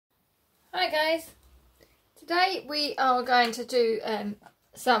Hi guys, today we are going to do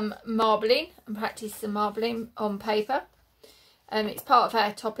some marbling and practice some marbling on paper. It's part of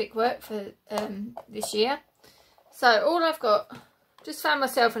our topic work for this year. So all I've got, just found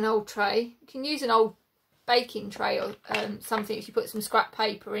myself an old tray. You can use an old baking tray or something if you put some scrap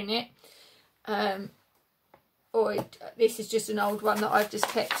paper in it. This is just an old one that I've just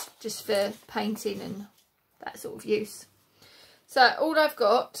kept just for painting and that sort of use. So all I've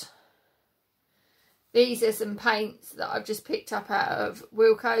got, these are some paints that I've just picked up out of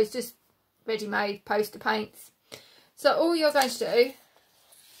Wilko's, just ready-made poster paints. So all you're going to do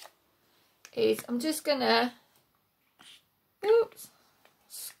is I'm just going to,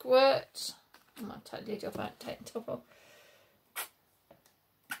 squirt. I might take the lid off, I won't take the top off.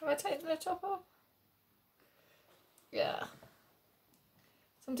 Have I taken the top off? Yeah.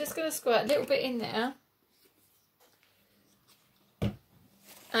 So I'm just going to squirt a little bit in there.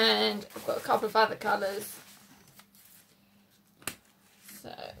 And I've got a couple of other colours. So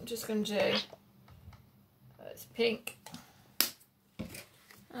I'm just going to do, it's pink.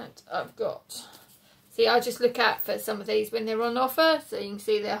 And I've got, see, I just look out for some of these when they're on offer. So you can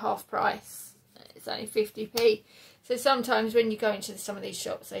see they're half price. It's only 50p. So sometimes when you go into some of these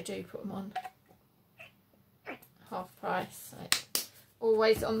shops, they do put them on half price. So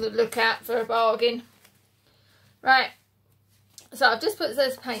always on the lookout for a bargain. Right. So I've just put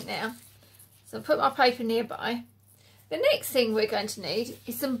this paint now. So I'll put my paper nearby. The next thing we're going to need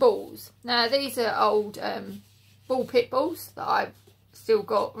is some balls. Now these are old ball pit balls that I've still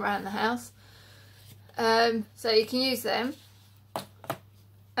got around the house. So you can use them.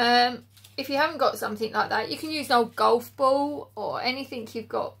 If you haven't got something like that, you can use an old golf ball or anything you've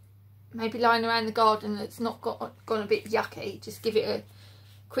got maybe lying around the garden that's not gone a bit yucky. Just give it a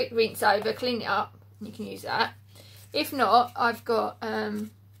quick rinse over, clean it up, and you can use that. If not, I've got a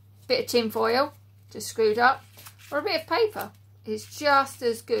bit of tin foil just screwed up, or a bit of paper. It's just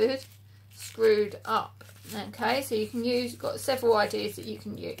as good screwed up. Okay, so you can use, got several ideas that you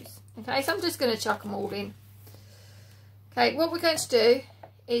can use. Okay, so I'm just going to chuck them all in. Okay, what we're going to do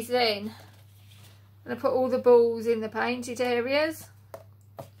is then I'm going to put all the balls in the painted areas.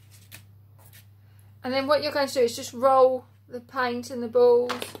 And then what you're going to do is just roll the paint and the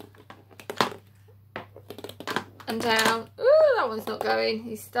balls and down. Ooh, that one's not going,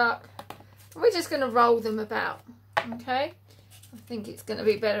 he's stuck. We're just going to roll them about. Okay, I think it's going to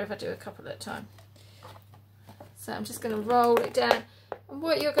be better if I do a couple at a time. So I'm just going to roll it down, and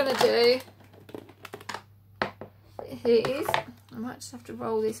what you're going to do is, I might just have to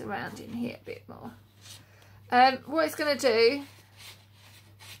roll this around in here a bit more. What it's going to do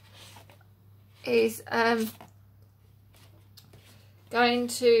is going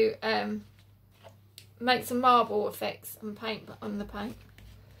to make some marble effects and paint on the paint.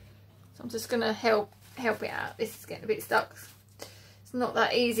 So I'm just going to help it out. This is getting a bit stuck. It's not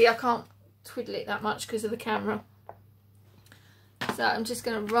that easy. I can't twiddle it that much because of the camera. So I'm just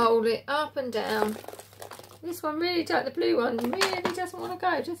going to roll it up and down. This one really, the blue one really doesn't want to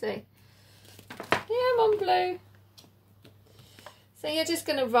go, does he? Yeah, I'm on blue. So you're just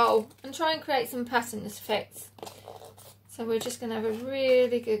going to roll and try and create some pattern effects. So we're just going to have a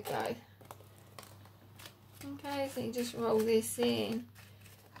really good go. Okay, so you just roll this in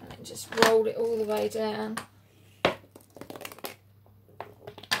and then just roll it all the way down. And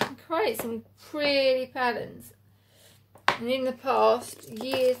create some pretty patterns. And in the past,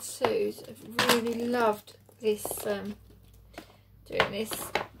 year twos, I've really loved this, doing this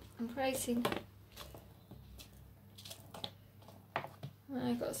and creating.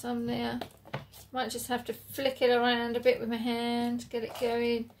 I've got some there. Might just have to flick it around a bit with my hand, get it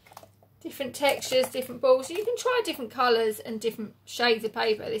going. Different textures, different balls. You can try different colours and different shades of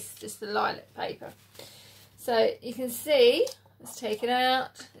paper. This is just the lilac paper. So you can see, let's take it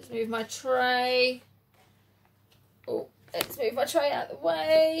out. Let's move my tray. Oh, let's move my tray out of the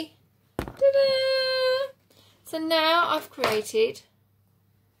way. Ta-da! So now I've created,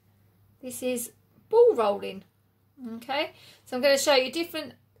 this is ball rolling. Okay, so I'm going to show you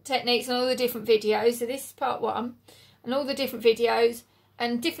different techniques and all the different videos. So this is part one, and all the different videos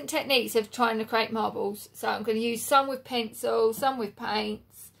and different techniques of trying to create marbles. So I'm going to use some with pencil, some with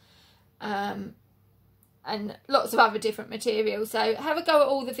paints, and lots of other different materials. So have a go at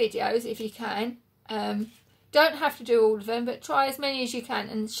all the videos if you can. Don't have to do all of them, but try as many as you can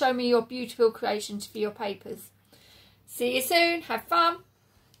and show me your beautiful creations for your papers. See you soon. Have fun.